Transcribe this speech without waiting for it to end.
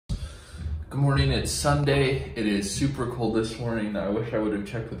Good morning, it's Sunday. It is super cold this morning. I wish I would have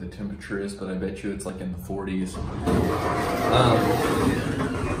checked what the temperature is, but I bet you it's like in the 40s.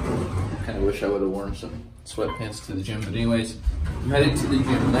 Kind of wish I would have worn some sweatpants to the gym, but anyways, I'm heading to the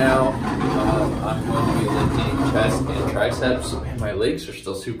gym now. I'm going to be lifting chest and triceps. Man, my legs are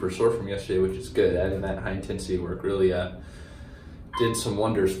still super sore from yesterday, which is good. Adding that high intensity work really did some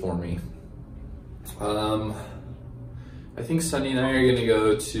wonders for me. I think Sunny and I are gonna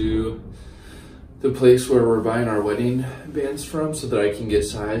go to the place where we're buying our wedding bands from so that I can get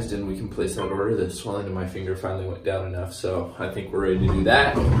sized and we can place that order. The swelling in my finger finally went down enough, so I think we're ready to do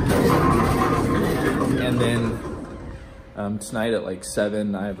that. And then tonight at like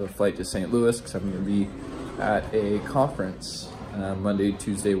 7, I have a flight to St. Louis because I'm gonna be at a conference Monday,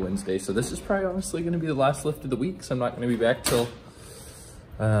 Tuesday, Wednesday. So this is probably honestly gonna be the last lift of the week, so I'm not gonna be back till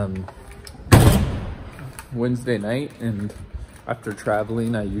Wednesday night, and after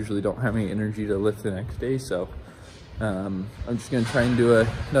traveling I usually don't have any energy to lift the next day, so I'm just gonna try and do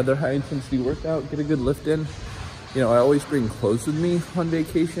another high intensity workout, get a good lift in. You know, I always bring clothes with me on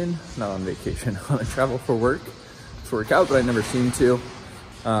vacation, not on vacation, on a travel for work to work out, but I never seem to.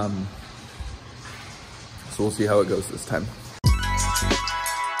 So we'll see how it goes this time.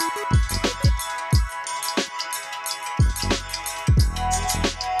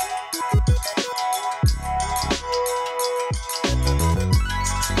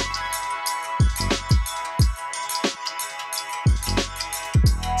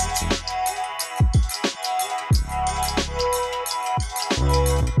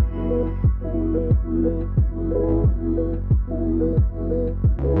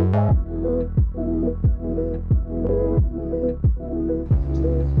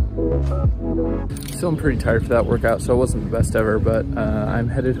 Feeling pretty tired for that workout, so it wasn't the best ever, but I'm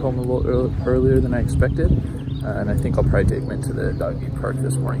headed home a little earlier than I expected, and I think I'll probably take Mint to the doggy park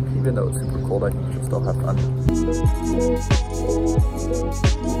this morning. Even though it's super cold, I think we'll still have fun. Did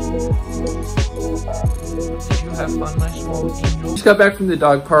you have fun, my small angel? Just got back from the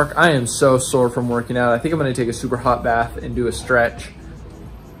dog park. I am so sore from working out. I think I'm gonna take a super hot bath and do a stretch.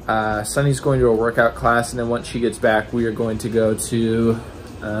 Sunny's going to a workout class, and then once she gets back, we are going to go to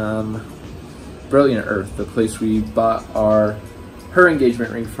Brilliant Earth, the place we bought her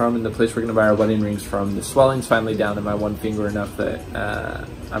engagement ring from, and the place we're gonna buy our wedding rings from. The swelling's finally down in my one finger enough that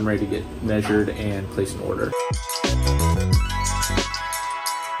I'm ready to get measured and place an order.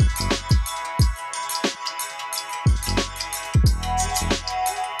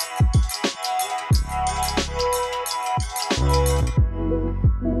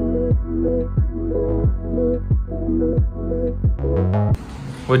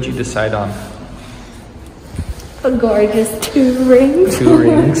 What'd you decide on? A gorgeous 2 rings. 2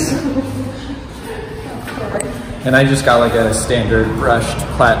 rings. And I just got like a standard brushed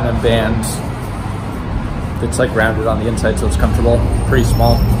platinum band that's like rounded on the inside so it's comfortable, pretty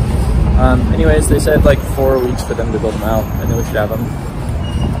small. Anyways, they said like 4 weeks for them to build them out, and then we should have them.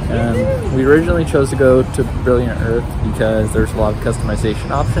 We originally chose to go to Brilliant Earth because there's a lot of customization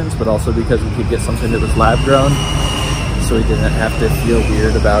options, but also because we could get something that was lab grown, so we didn't have to feel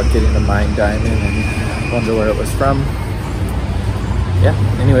weird about getting a mine diamond and wonder where it was from. Yeah,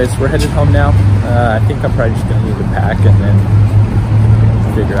 anyways, we're headed home now. I think I'm probably just gonna need to pack and then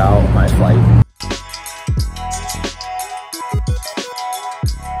figure out my flight.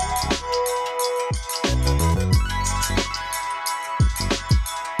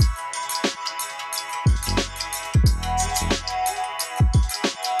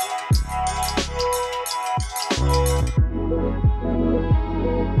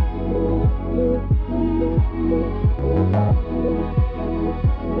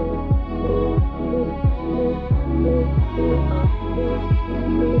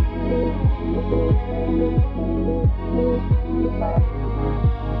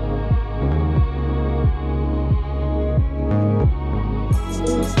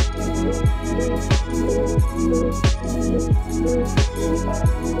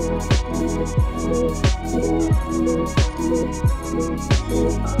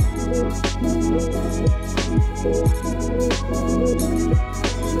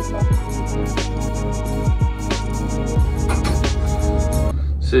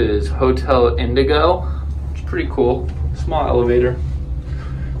 This is Hotel Indigo. It's pretty cool. Small elevator.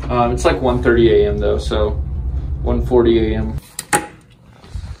 It's like 1:30 a.m. though, so 1:40 a.m.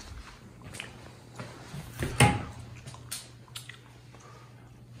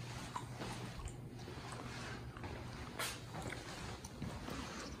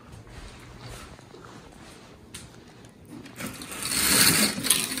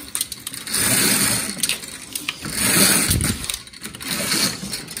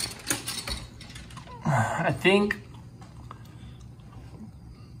 I think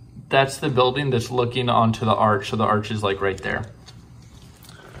that's the building that's looking onto the arch. So the arch is like right there,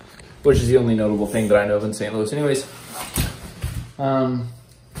 which is the only notable thing that I know of in St. Louis. Anyways, I'm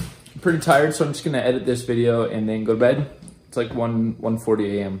pretty tired, so I'm just gonna edit this video and then go to bed. It's like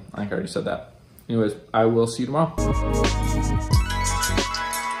 1:40 a.m. I think I already said that. Anyways, I will see you tomorrow.